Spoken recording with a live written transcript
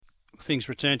things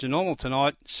return to normal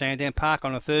tonight, Sandown Park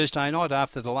on a Thursday night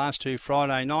after the last two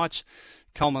Friday nights,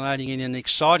 culminating in an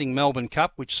exciting Melbourne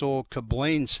Cup, which saw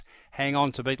Koblenz hang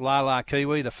on to beat Lala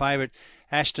Kiwi, the favourite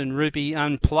Aston Rupee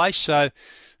unplaced. So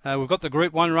we've got the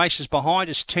Group 1 races behind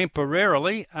us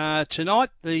temporarily. Tonight,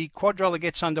 the quadrilla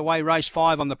gets underway, race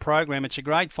 5 on the program. It's a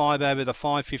grade 5 over the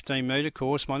 5:15 metre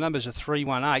course. My numbers are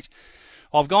 318.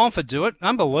 I've gone for Do It.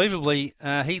 Unbelievably,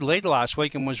 he led last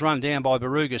week and was run down by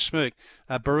Baruga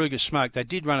Smoke. They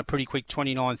did run a pretty quick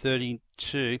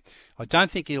 29.32. I don't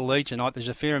think he'll lead tonight. There's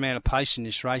a fair amount of pace in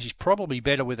this race. He's probably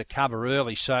better with a cover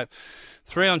early. So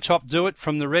 3 on top, Do It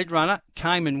from the red runner,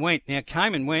 Came and Went. Now,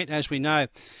 Came and Went, as we know,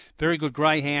 very good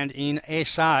greyhound in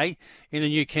SA, in a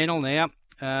new kennel now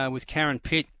with Karen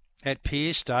Pitt at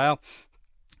Pearsdale.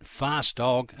 Fast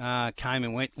dog, Came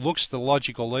and Went. Looks the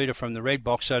logical leader from the red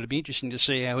box, so it'll be interesting to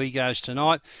see how he goes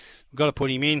tonight. We've got to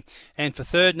put him in. And for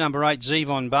third, number 8,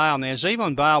 Zevon Bale. Now,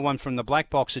 Zevon Bale won from the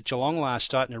black box at Geelong last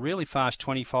start in a really fast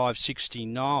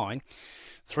 25.69.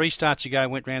 3 starts ago,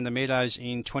 went round the Meadows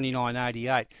in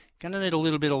 29.88. Going to need a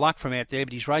little bit of luck from out there,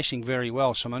 but he's racing very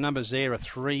well. So my numbers there are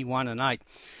 3, 1 and 8.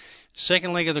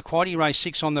 Second leg of the quaddie, race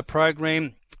 6 on the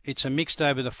program. It's a mixed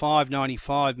over the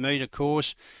 595 metre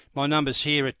course. My numbers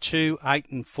here are 2, 8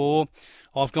 and 4.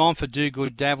 I've gone for Do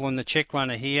Good Davlin, the check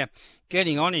runner here.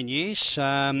 Getting on in years,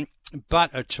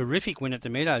 but a terrific win at the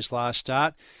Meadows last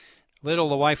start. Led all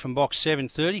the way from box 7,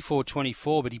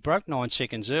 34.24, but he broke 9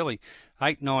 seconds early,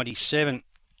 8.97.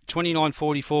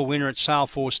 29.44 winner at Sale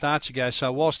 4 starts ago. So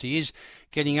whilst he is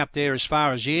getting up there as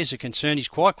far as years are concerned, he's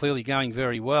quite clearly going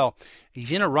very well.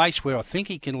 He's in a race where I think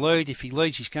he can lead. If he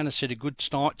leads, he's going to set a good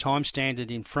time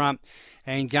standard in front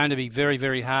and going to be very,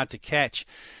 very hard to catch.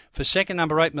 For second,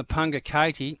 number 8, Mapunga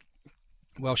Katie.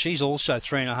 Well, she's also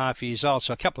 3.5 years old,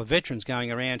 so a couple of veterans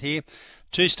going around here.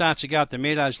 2 starts ago at the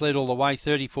Meadows, led all the way,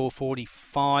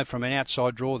 34.45 from an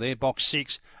outside draw there, box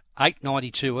 6.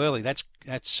 8.92 early.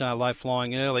 That's low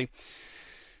flying early.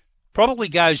 Probably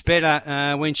goes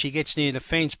better when she gets near the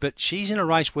fence, but she's in a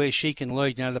race where she can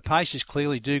lead. Now, the pace is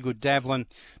clearly Do Good Davlin,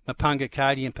 Mapunga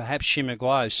Katie, and perhaps Shimmer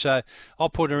Glow. So I'll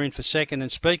put her in for second.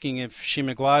 And speaking of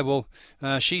Shimmer Glow,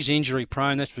 well, she's injury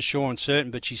prone, that's for sure and certain,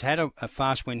 but she's had a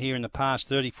fast win here in the past,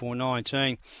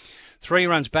 34.19. 3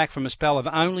 runs back from a spell have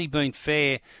only been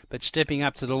fair, but stepping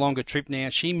up to the longer trip now,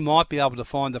 she might be able to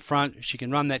find the front. If she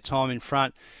can run that time in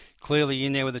front, clearly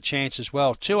in there with a chance as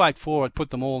well. 2.84, I'd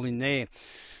put them all in there.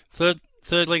 Third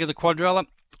leg of the quadrilla,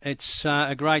 it's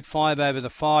a grade 5 over the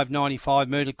 595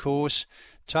 metre course.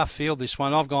 Tough field, this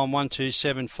one. I've gone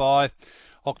 1-2-7-5.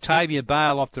 Octavia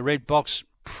Bale off the red box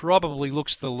probably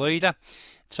looks the leader.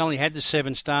 It's only had the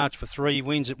 7 starts for 3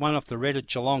 wins. It won off the red at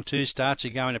Geelong 2 starts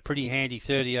ago in a pretty handy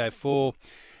 30.04.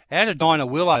 Out of Dinah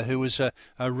Willow, who was a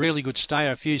really good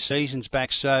stayer a few seasons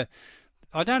back. So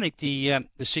I don't think the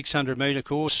 600 metre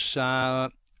course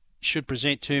should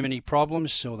present too many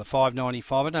problems, or the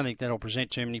 595. I don't think that'll present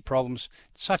too many problems.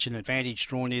 It's such an advantage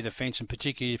drawn near the fence, and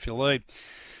particularly if you lead.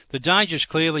 The danger's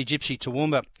clearly Gypsy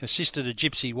Toowoomba, a sister to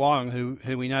Gypsy Wyong,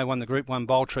 who we know won the Group 1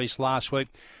 Boltrees last week.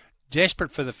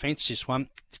 Desperate for the fence, this one.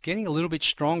 It's getting a little bit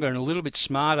stronger and a little bit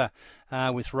smarter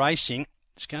with racing.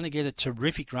 It's going to get a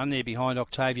terrific run there behind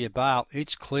Octavia Bale.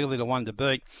 It's clearly the one to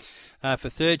beat. For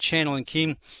third, Channel and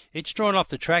Kim, it's drawn off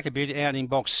the track a bit out in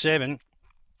box 7.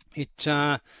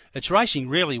 It's racing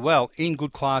really well in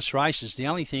good class races. The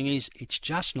only thing is it's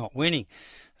just not winning.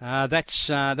 That's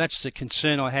the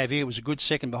concern I have here. It was a good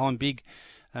second behind Big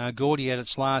Gordy at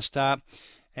its last start.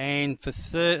 And for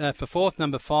fourth,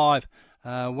 number 5,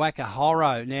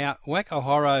 Wakahoro. Now,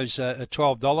 Wakahoro's a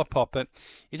 $12 pop, but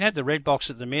it had the red box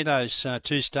at the Meadows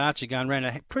 2 starts ago and ran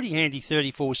a pretty handy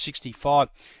 34.65.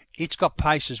 It's got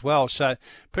pace as well, so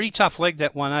pretty tough leg,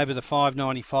 that one over the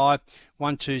 595.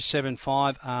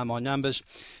 1-2-7-5 are my numbers.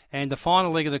 And the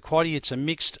final leg of the quaddie, it's a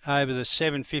mixed over the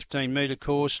 7:15 metre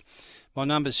course. My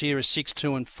numbers here are 6,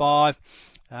 2 and 5.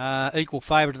 Equal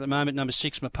favourite at the moment, number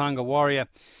 6, Mapunga Warrior.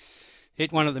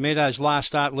 It won at the Meadows last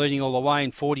start, leading all the way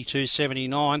in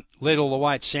 42.79. Led all the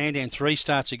way at Sandown 3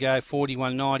 starts ago,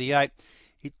 41.98.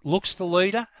 It looks the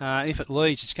leader. If it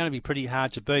leads, it's going to be pretty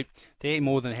hard to beat. They're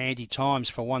more than handy times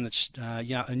for one that's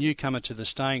a newcomer to the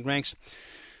staying ranks.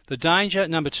 The danger,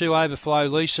 number 2, Overflow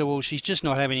Lisa. Well, she's just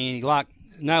not having any luck.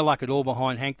 No luck at all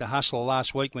behind Hank the Hustler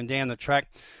last week when down the track.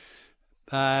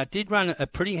 Did run a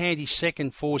pretty handy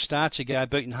second 4 starts ago,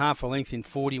 beaten half a length in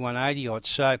 41.80 odds.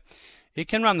 So it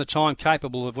can run the time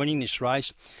capable of winning this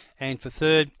race. And for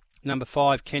third, number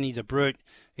 5, Kenny the Brute.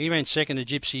 He ran second to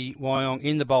Gypsy Wyong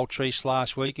in the Boltrees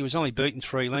last week. He was only beaten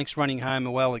 3 lengths, running home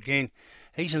well again.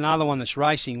 He's another one that's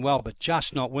racing well, but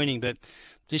just not winning. But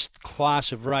this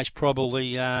class of race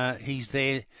probably he's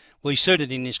there. Well, he's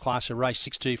suited in this class of race.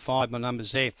 625, my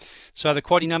numbers there. So the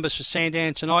quaddie numbers for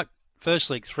Sandown tonight.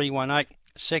 First leg 318,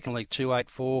 second leg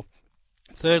 284,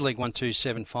 third leg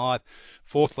 1275,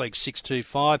 fourth leg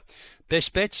 625.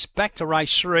 Best bets, back to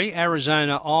race 3,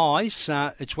 Arizona Eyes.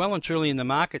 It's well and truly in the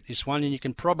market, this one, and you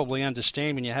can probably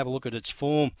understand when you have a look at its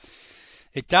form.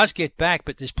 It does get back,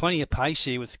 but there's plenty of pace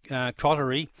here with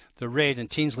Cottery, the red, and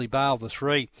Tinsley Bale, the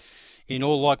 3. In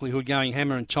all likelihood, going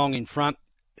hammer and tong in front.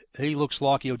 He looks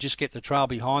like he'll just get the trail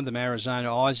behind them,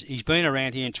 Arizona Eyes. He's been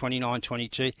around here in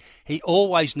 29-22. He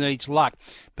always needs luck,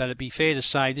 but it'd be fair to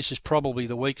say this is probably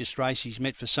the weakest race he's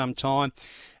met for some time.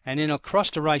 And then across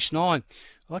to race 9.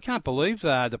 I can't believe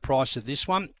the price of this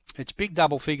one. It's big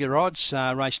double-figure odds.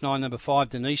 Race 9, number 5,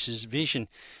 Denise's Vision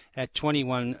at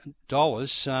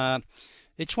 $21.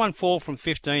 It's one fall from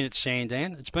 15 at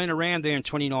Sandown. It's been around there in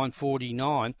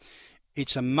 29.49.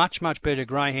 It's a much, much better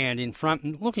greyhound in front.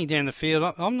 And looking down the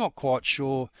field, I'm not quite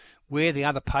sure where the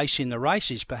other pace in the race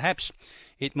is. Perhaps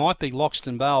it might be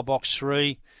Loxton Bale, box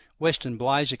 3. Western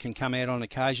Blazer can come out on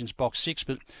occasions, box 6.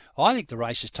 But I think the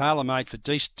race is tailor-made for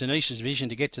Denise's Vision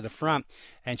to get to the front.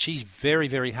 And she's very,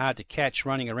 very hard to catch,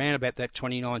 running around about that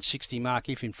 29.60 mark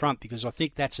if in front, because I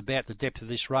think that's about the depth of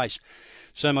this race.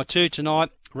 So my 2 tonight,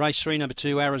 race 3, number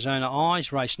 2, Arizona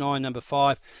Eyes. Race 9, number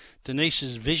 5,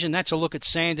 Denise's Vision. That's a look at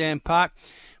Sandown Park.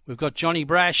 We've got Johnny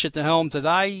Brash at the helm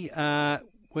today.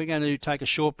 We're going to take a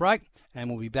short break, and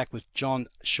we'll be back with John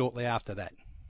shortly after that.